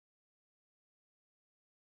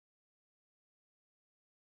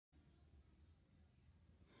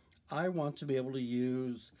I want to be able to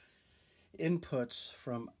use inputs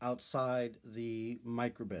from outside the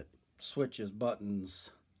microbit, switches, buttons,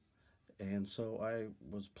 and so I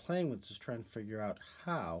was playing with just trying to figure out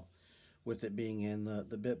how, with it being in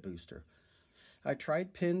the bit booster. I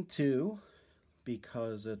tried pin 2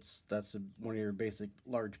 because that's one of your basic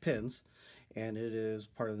large pins, and it is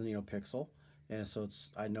part of the NeoPixel, and so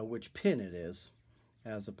I know which pin it is,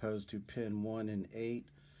 as opposed to pin 1 and 8,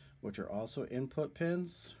 which are also input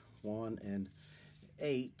pins. 1 and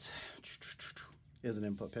 8 is an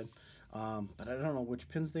input pin, but I don't know which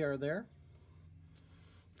pins they are there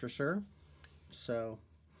for sure, so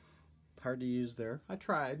hard to use there. I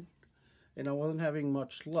tried, and I wasn't having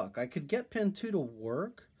much luck. I could get pin 2 to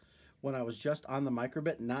work when I was just on the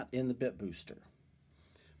microbit, not in the bit booster.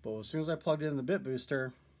 But as soon as I plugged it in the bit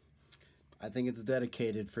booster, I think it's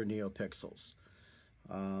dedicated for NeoPixels.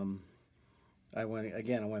 I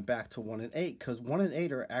went back to 1 and 8 because 1 and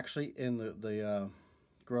 8 are actually in the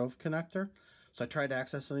Grove connector. So I tried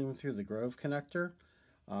accessing them through the Grove connector.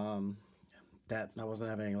 I wasn't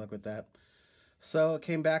having any luck with that. So it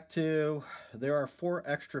came back to, there are 4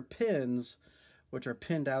 extra pins which are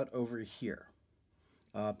pinned out over here.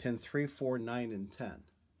 Pin 3, 4, 9, and 10.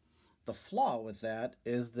 The flaw with that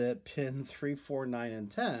is that pin 3, 4, 9, and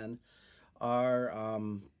 10 are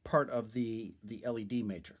part of the LED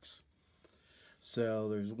matrix. So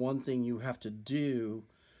there's one thing you have to do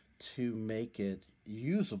to make it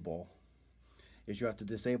usable, is you have to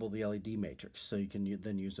disable the LED matrix so you can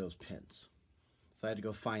then use those pins. So I had to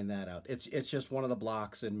go find that out. It's just one of the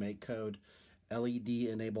blocks in make code, LED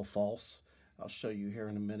enable false. I'll show you here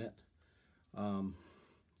in a minute. And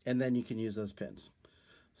then you can use those pins.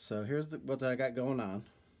 So here's what I got going on.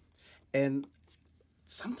 And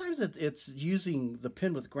sometimes it's using the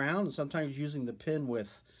pin with ground, and sometimes using the pin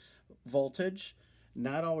with voltage.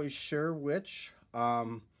 Not always sure which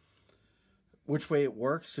way it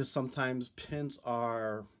works, because sometimes pins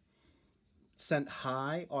are sent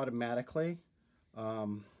high automatically. I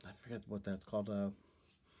forget what that's called,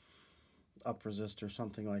 up resistor,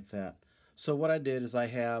 something like that. So what I did is I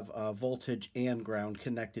have voltage and ground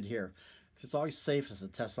connected here. It's always safest to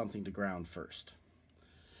test something to ground first.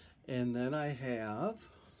 And then I have,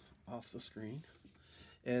 off the screen,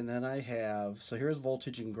 and then I have, so here's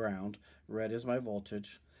voltage and ground. Red is my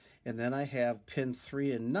voltage. And then I have pin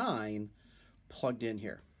 3 and 9 plugged in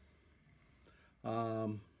here.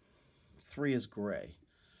 3 is gray.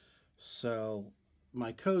 So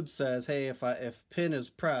my code says, hey, if pin is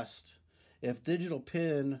pressed, if digital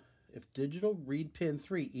read pin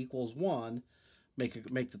 3 equals 1,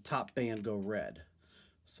 make the top band go red.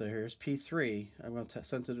 So here's P3. I'm going to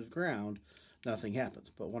send it to ground. Nothing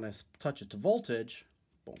happens. But when I touch it to voltage,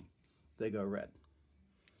 boom, they go red.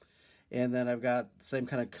 And then I've got the same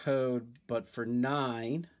kind of code, but for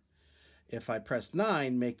 9, if I press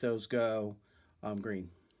 9, make those go green.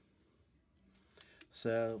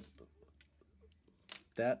 So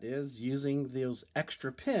that is using those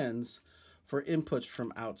extra pins for inputs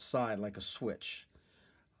from outside, like a switch.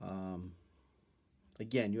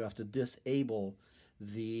 Again, you have to disable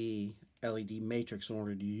the LED matrix in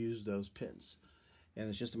order to use those pins. And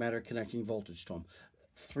it's just a matter of connecting voltage to them.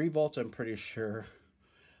 3 volts, I'm pretty sure.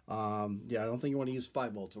 Yeah, I don't think you want to use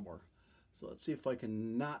 5 volts or more. So let's see if I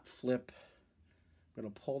can not flip. I'm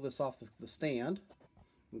going to pull this off the stand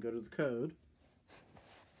and go to the code.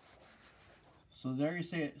 So there you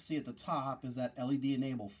see at the top is that LED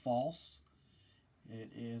enable false. It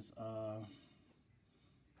is,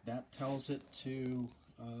 that tells it to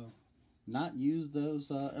not use those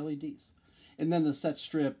LEDs. And then the set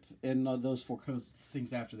strip and those 4 codes,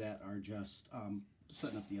 things after that are just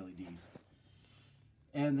setting up the LEDs.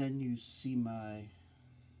 And then you see my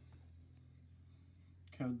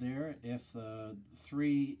code there. If the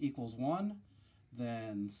 3 equals 1,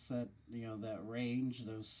 then set that range,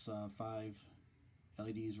 those 5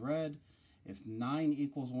 LEDs red. If 9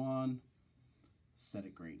 equals 1, set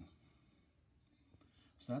it green.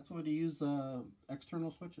 So that's the way to use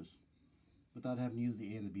external switches without having to use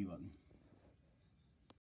the A and the B button.